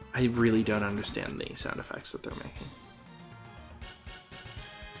 I really don't understand the sound effects that they're making.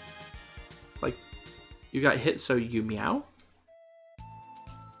 Like, you got hit, so you meow?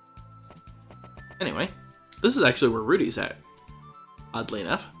 Anyway, this is actually where Rudy's at, oddly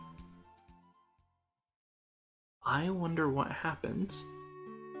enough. I wonder what happens.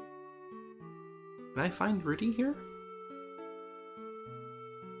 Can I find Rudy here?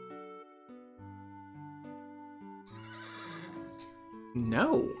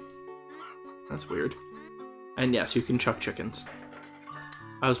 No. That's weird. And yes, you can chuck chickens.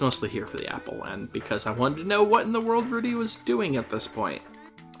 I was mostly here for the apple, and because I wanted to know what in the world Rudy was doing at this point.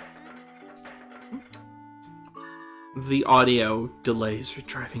 The audio delays are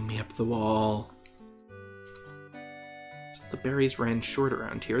driving me up the wall. The berries ran short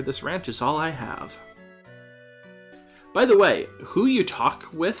around here. This ranch is all I have. By the way, who you talk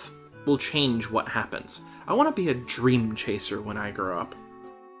with will change what happens. I want to be a dream chaser when I grow up.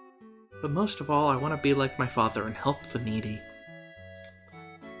 But most of all, I want to be like my father and help the needy.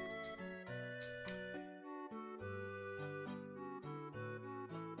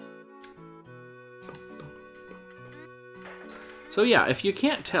 So yeah, if you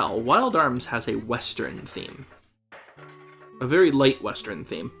can't tell, Wild Arms has a Western theme. A very light Western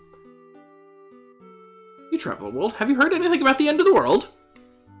theme. You travel the world. Have you heard anything about the end of the world?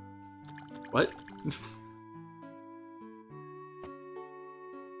 What?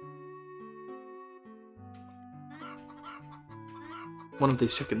 One of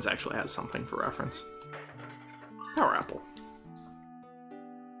these chickens actually has something for reference. Power apple.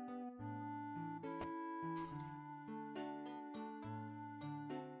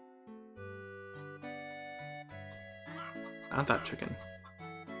 Not that chicken.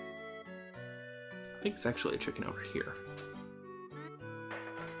 I think it's actually a chicken over here.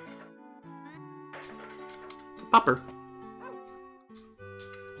 It's a pupper.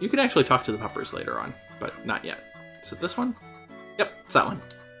 You can actually talk to the puppers later on, but not yet. Is it this one? Yep, it's that one.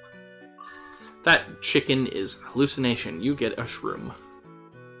 That chicken is hallucination. You get a shroom.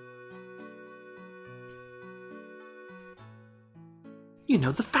 You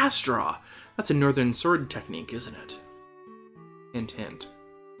know, the fast draw. That's a northern sword technique, isn't it? Hint, hint.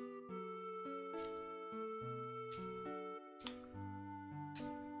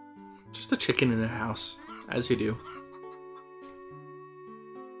 Just a chicken in a house, as you do.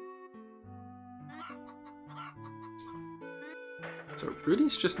 So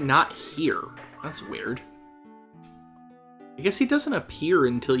Rudy's just not here. That's weird. I guess he doesn't appear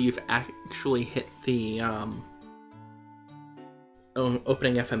until you've actually hit the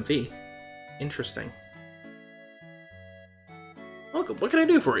opening FMV. Interesting. Welcome, what can I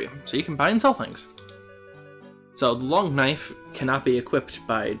do for you? So you can buy and sell things. So the long knife cannot be equipped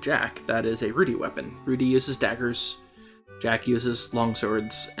by Jack. That is a Rudy weapon. Rudy uses daggers, Jack uses long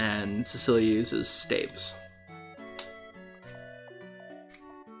swords, and Cecilia uses staves.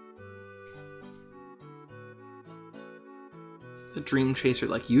 What's a dream chaser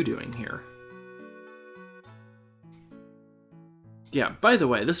like you doing here? Yeah, by the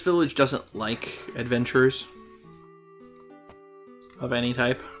way, this village doesn't like adventurers of any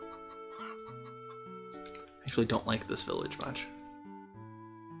type. I actually don't like this village much.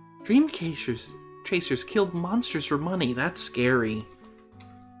 Dream chasers killed monsters for money. That's scary.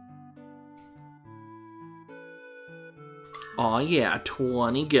 Aw yeah,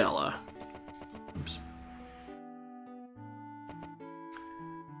 20 gala. Oops.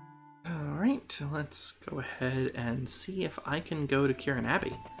 Alright, let's go ahead and see if I can go to Kirin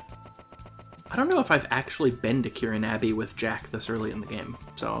Abbey. I don't know if I've actually been to Kirin Abbey with Jack this early in the game,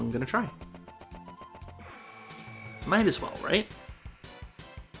 so I'm gonna try. Might as well, right?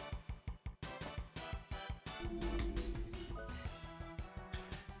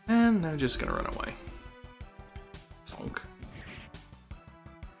 And I'm just gonna run away. Funk.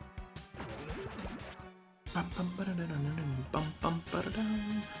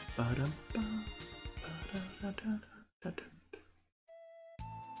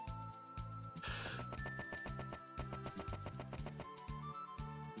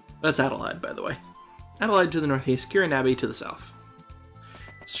 That's Adelaide, by the way. Adelaide to the northeast, Kirin Abbey to the south.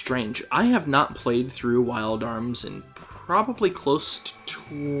 Strange. I have not played through Wild Arms in probably close to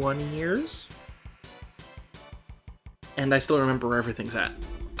 20 years. And I still remember where everything's at.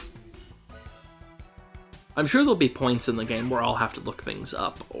 I'm sure there'll be points in the game where I'll have to look things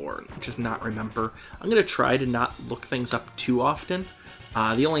up or just not remember. I'm going to try to not look things up too often.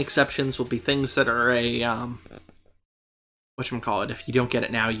 The only exceptions will be things that are a, whatchamacallit, if you don't get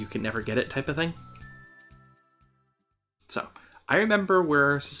it now, you can never get it type of thing. So, I remember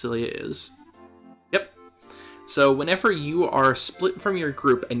where Cecilia is. Yep. So, whenever you are split from your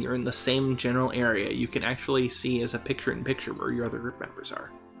group and you're in the same general area, you can actually see as a picture-in-picture where your other group members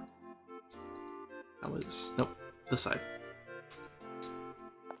are. That was... Nope. This side.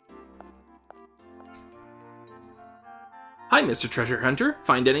 Hi, Mr. Treasure Hunter.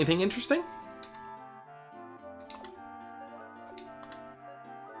 Find anything interesting?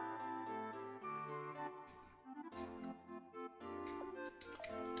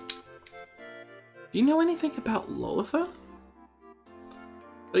 Do you know anything about Lolitha?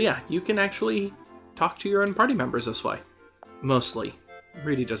 Oh yeah, you can actually talk to your own party members this way. Mostly.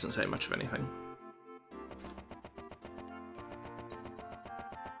 Really doesn't say much of anything.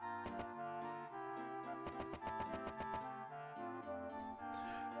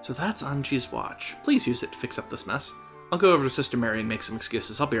 So that's Anji's watch. Please use it to fix up this mess. I'll go over to Sister Mary and make some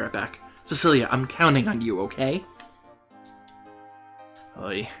excuses. I'll be right back. Cecilia, I'm counting on you, okay?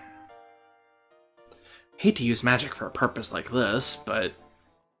 Oy. Hate to use magic for a purpose like this, but...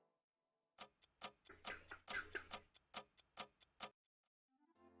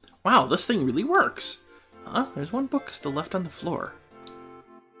 Wow, this thing really works! Huh? There's one book still left on the floor.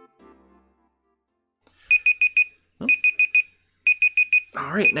 Oh.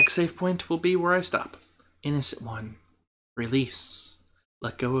 Alright, next save point will be where I stop. Innocent one. Release.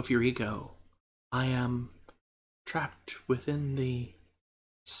 Let go of your ego. I am trapped within the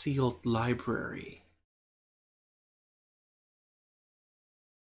sealed library.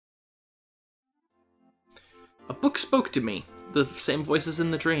 A book spoke to me. The same voices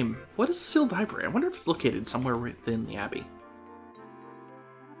in the dream. What is the sealed library? I wonder if it's located somewhere within the abbey.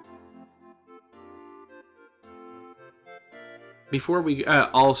 Before we...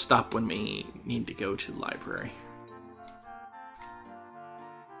 I'll stop when we need to go to the library.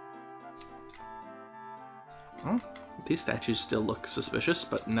 Oh, these statues still look suspicious,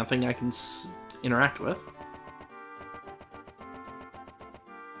 but nothing I can interact with.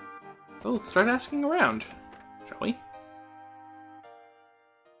 So let's start asking around, shall we?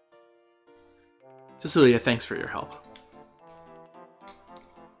 Cecilia, thanks for your help.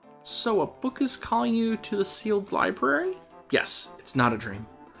 So a book is calling you to the sealed library? Yes, it's not a dream.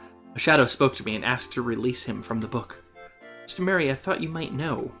 A shadow spoke to me and asked to release him from the book. Mr. Mary, I thought you might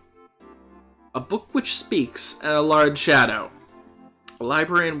know. A book which speaks and a large shadow. A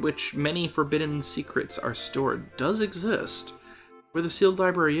library in which many forbidden secrets are stored does exist. Where the sealed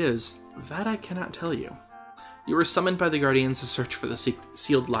library is, that I cannot tell you. You were summoned by the Guardians to search for the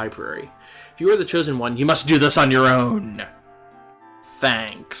sealed library. If you are the chosen one, you must do this on your own.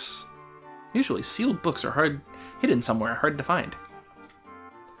 Thanks. Usually, sealed books are hidden somewhere, hard to find.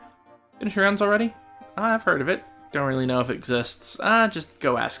 Finish your rounds already? I've heard of it. Don't really know if it exists. Just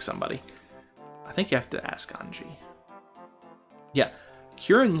go ask somebody. I think you have to ask Anji. Yeah,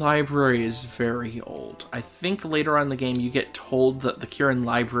 Kirin Library is very old. I think later on in the game you get told that the Kirin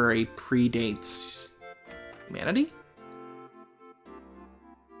Library predates humanity?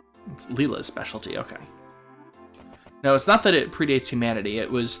 It's Leela's specialty, okay. No, it's not that it predates humanity, it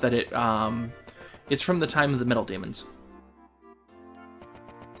was that it's from the time of the Middle Demons.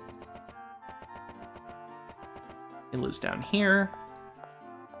 Leela's down here.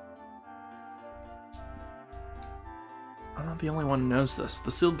 I'm not the only one who knows this.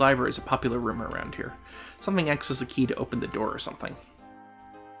 The sealed library is a popular rumor around here. Something acts as a key to open the door or something.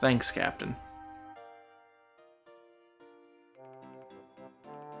 Thanks, Captain.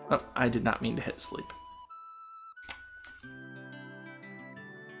 Oh, I did not mean to hit sleep.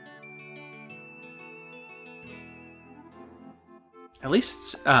 At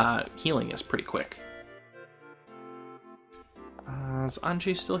least healing is pretty quick. Is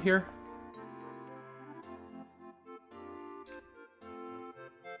Anji still here?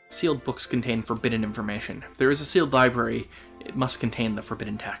 Sealed books contain forbidden information. If there is a sealed library, it must contain the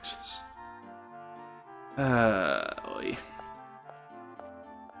forbidden texts. Oy.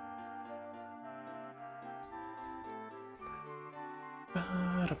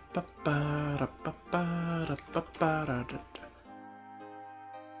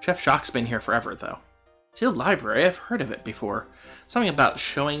 Chef Shock's been here forever, though. Sealed library, I've heard of it before. Something about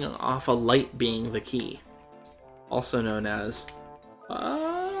showing off a light being the key. Also known as... but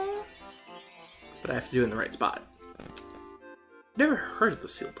I have to do it in the right spot. Never heard of the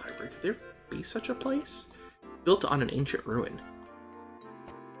sealed library. Could there be such a place? Built on an ancient ruin.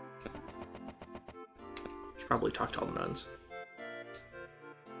 Should probably talk to all the nuns.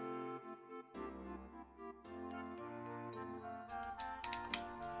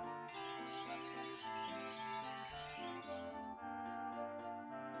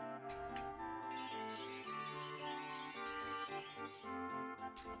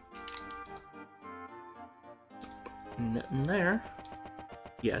 Nothing there.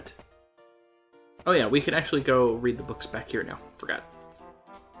 Yet. Oh yeah, we can actually go read the books back here now. Forgot.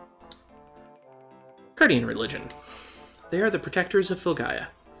 Guardian religion. They are the protectors of Filgaia.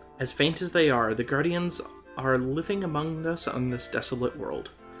 As faint as they are, the Guardians are living among us on this desolate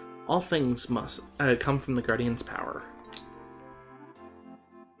world. All things must come from the Guardian's power.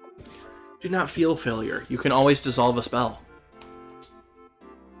 Do not feel failure. You can always dissolve a spell.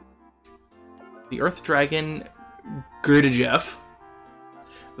 The Earth Dragon Gurdajev,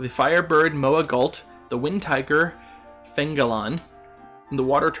 the Firebird Moa Gult, the Wind Tiger Fengalon, and the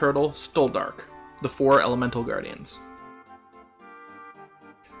Water Turtle Stoldark, the 4 Elemental Guardians.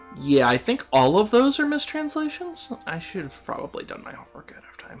 Yeah, I think all of those are mistranslations. I should have probably done my homework ahead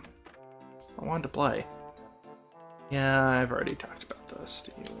of time. I wanted to play. Yeah, I've already talked about this.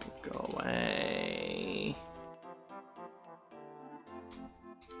 Do you go away?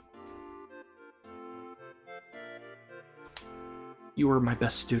 You were my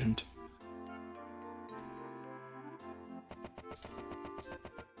best student.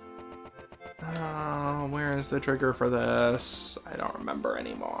 Oh, where is the trigger for this? I don't remember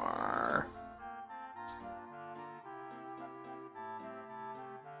anymore.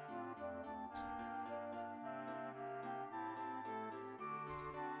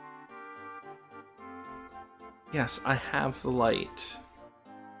 Yes, I have the light.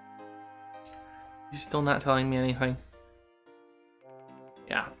 You still not telling me anything?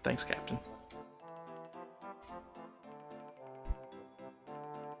 Yeah, thanks, Captain.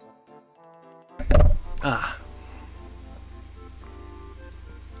 Ah.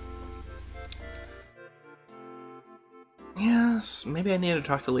 Yes, maybe I need to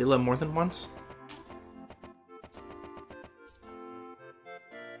talk to Leela more than once.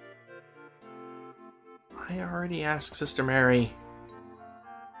 I already asked Sister Mary.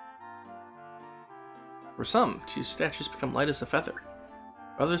 For some, 2 statues become light as a feather.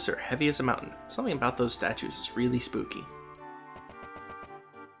 Others are heavy as a mountain. Something about those statues is really spooky.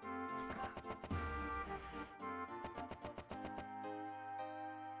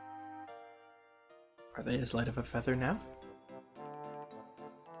 Are they as light of a feather now?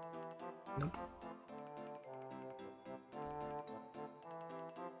 Nope.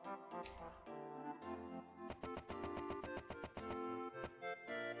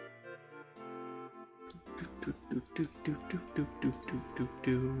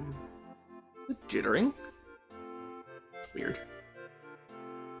 Jittering? Weird.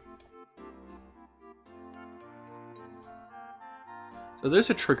 So there's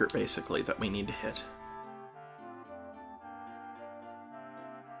a trigger basically that we need to hit.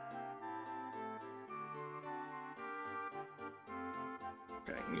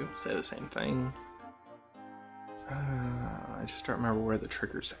 Okay, you say the same thing. I just don't remember where the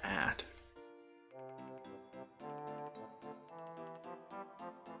trigger's at.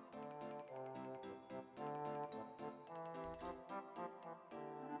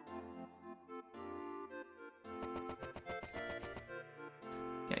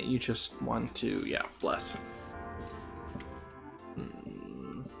 Yeah, you just want to, yeah, bless.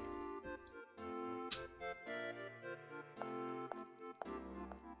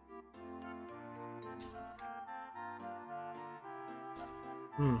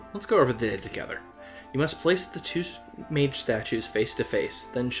 Let's go over the data together. You must place the 2 mage statues face to face,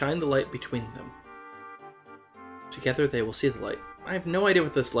 then shine the light between them. Together they will see the light. I have no idea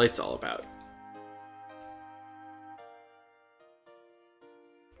what this light's all about.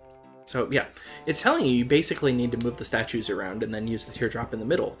 So yeah, it's telling you basically need to move the statues around and then use the teardrop in the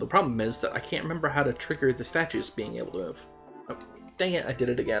middle. The problem is that I can't remember how to trigger the statues being able to move. Oh, dang it, I did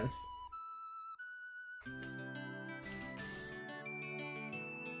it again.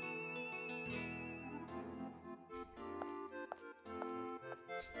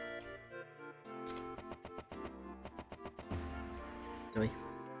 Really?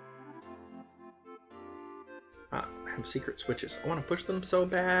 Ah, I have secret switches. I want to push them so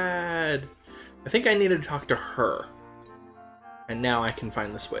bad. I think I needed to talk to her. And now I can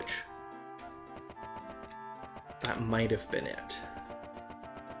find the switch. That might have been it.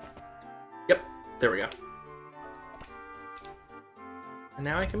 Yep, there we go. And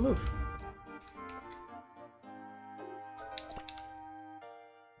now I can move.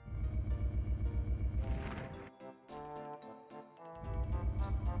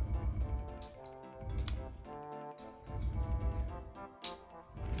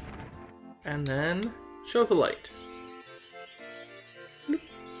 And then show the light.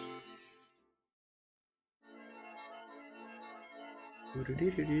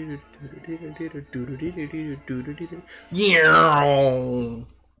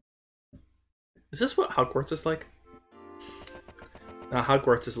 Is this what Hogwarts is like? No,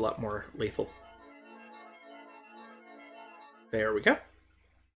 Hogwarts is a lot more lethal. There we go.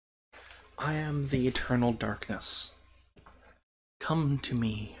 I am the eternal darkness. Come to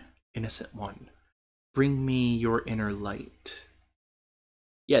me, innocent one. Bring me your inner light.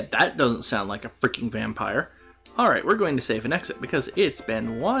 Yeah, that doesn't sound like a freaking vampire. Alright, we're going to save and exit because it's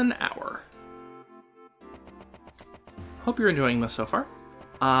been 1 hour. Hope you're enjoying this so far.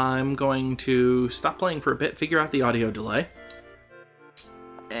 I'm going to stop playing for a bit, figure out the audio delay.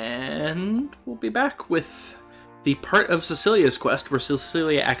 And we'll be back with the part of Cecilia's quest where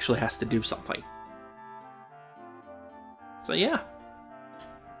Cecilia actually has to do something. So yeah.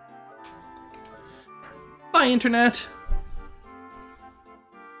 Bye, Internet!